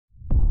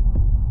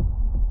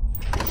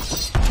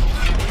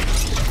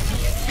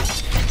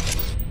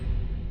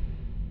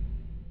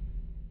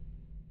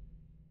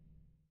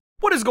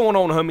What is going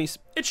on, homies?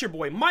 It's your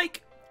boy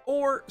Mike,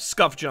 or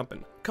Scuff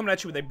Jumpin', coming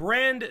at you with a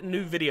brand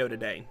new video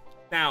today.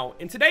 Now,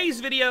 in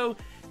today's video,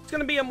 it's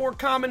going to be a more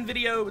common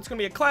video. It's going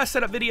to be a class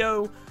setup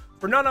video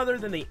for none other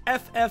than the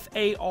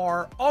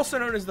FFAR, also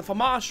known as the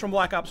FAMAS from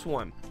Black Ops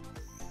 1.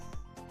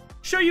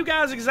 Show you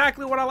guys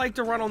exactly what I like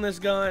to run on this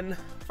gun.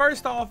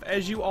 First off,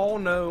 as you all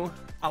know,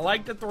 I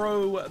like to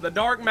throw the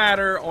dark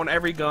matter on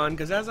every gun,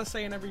 because as I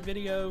say in every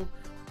video,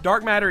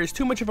 dark matter is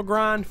too much of a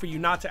grind for you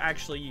not to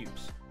actually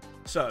use.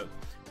 So,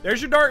 there's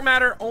your dark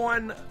matter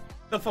on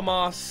the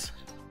FAMAS.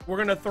 We're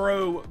going to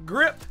throw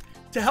grip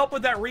to help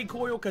with that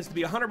recoil, because to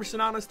be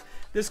 100% honest,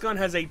 this gun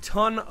has a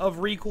ton of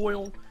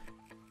recoil.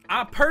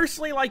 I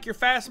personally like your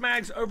fast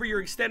mags over your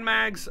extend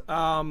mags.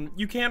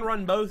 You can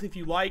run both if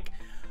you like.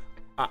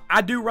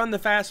 I do run the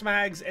fast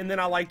mags, and then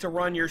I like to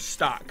run your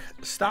stock.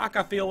 Stock,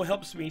 I feel,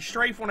 helps me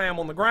strafe when I am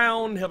on the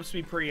ground, helps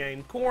me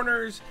pre-aim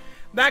corners,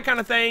 that kind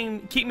of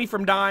thing. Keep me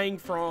from dying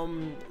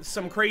from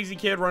some crazy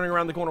kid running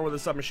around the corner with a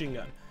submachine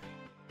gun.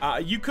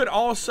 You could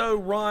also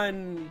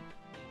run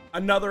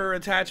another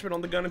attachment on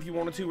the gun if you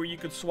wanted to, where you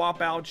could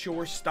swap out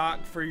your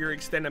stock for your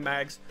extended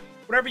mags,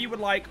 whatever you would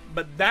like.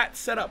 But that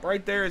setup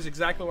right there is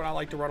exactly what I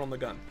like to run on the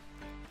gun.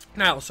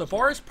 Now, so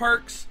far as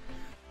perks,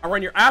 I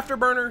run your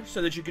afterburner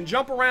so that you can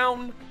jump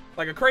around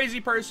like a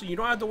crazy person. You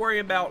don't have to worry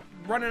about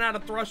running out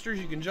of thrusters.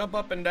 You can jump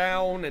up and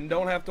down and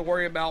don't have to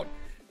worry about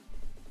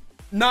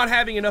not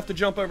having enough to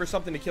jump over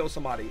something to kill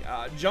somebody.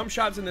 Jump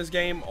shots in this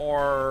game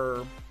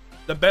are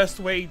the best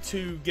way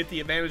to get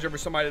the advantage over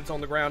somebody that's on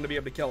the ground to be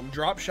able to kill them.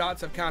 Drop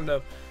shots have kind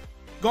of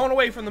gone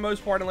away for the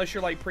most part, unless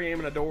you're like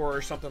pre-aiming a door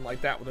or something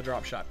like that with a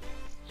drop shot.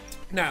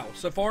 Now,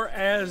 so far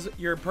as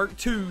your perk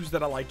 2s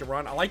that I like to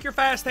run, I like your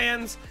fast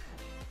hands.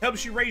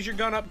 Helps you raise your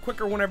gun up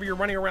quicker whenever you're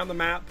running around the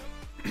map.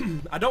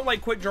 I don't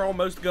like quick draw on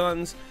most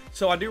guns,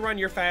 so I do run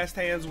your fast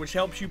hands, which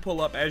helps you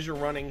pull up as you're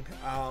running.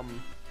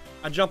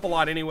 I jump a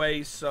lot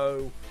anyway,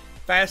 so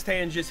fast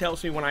hands just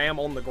helps me when I am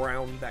on the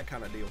ground, that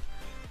kind of deal.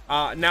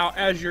 Now,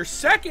 as your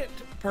second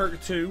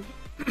perk 2,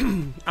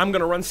 I'm going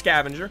to run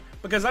Scavenger,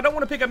 because I don't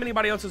want to pick up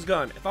anybody else's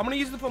gun. If I'm going to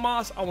use the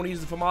FAMAS, I want to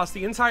use the FAMAS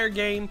the entire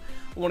game.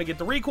 I want to get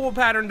the recoil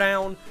pattern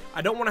down.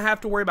 I don't want to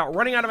have to worry about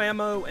running out of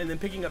ammo and then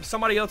picking up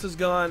somebody else's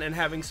gun and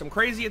having some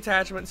crazy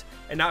attachments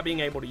and not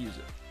being able to use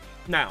it.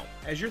 Now,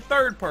 as your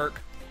third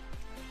perk,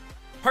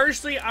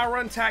 personally, I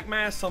run Tac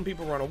Mask. Some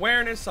people run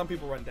Awareness. Some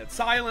people run Dead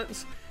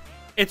Silence.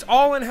 It's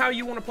all in how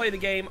you want to play the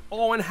game,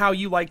 all in how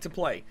you like to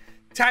play.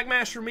 Tac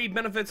Mask for me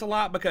benefits a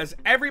lot because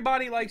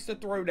everybody likes to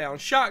throw down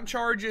shock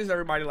charges,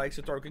 everybody likes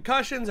to throw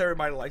concussions,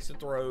 everybody likes to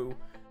throw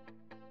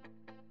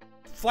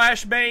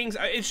flashbangs.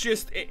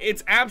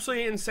 It's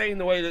absolutely insane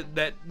the way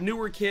that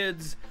newer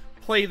kids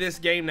play this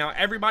game now.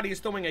 Everybody is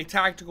throwing a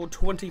tactical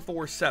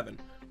 24/7.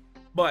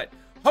 But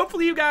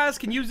hopefully you guys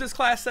can use this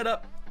class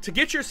setup to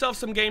get yourself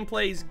some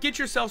gameplays, get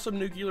yourself some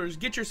nuclears,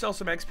 get yourself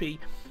some XP.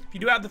 If you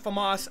do have the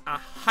FAMAS, I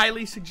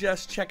highly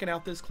suggest checking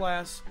out this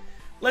class.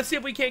 Let's see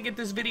if we can't get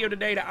this video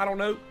today to, I don't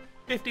know,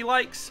 50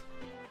 likes.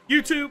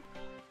 YouTube,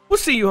 we'll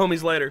see you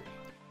homies later.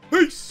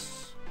 Peace!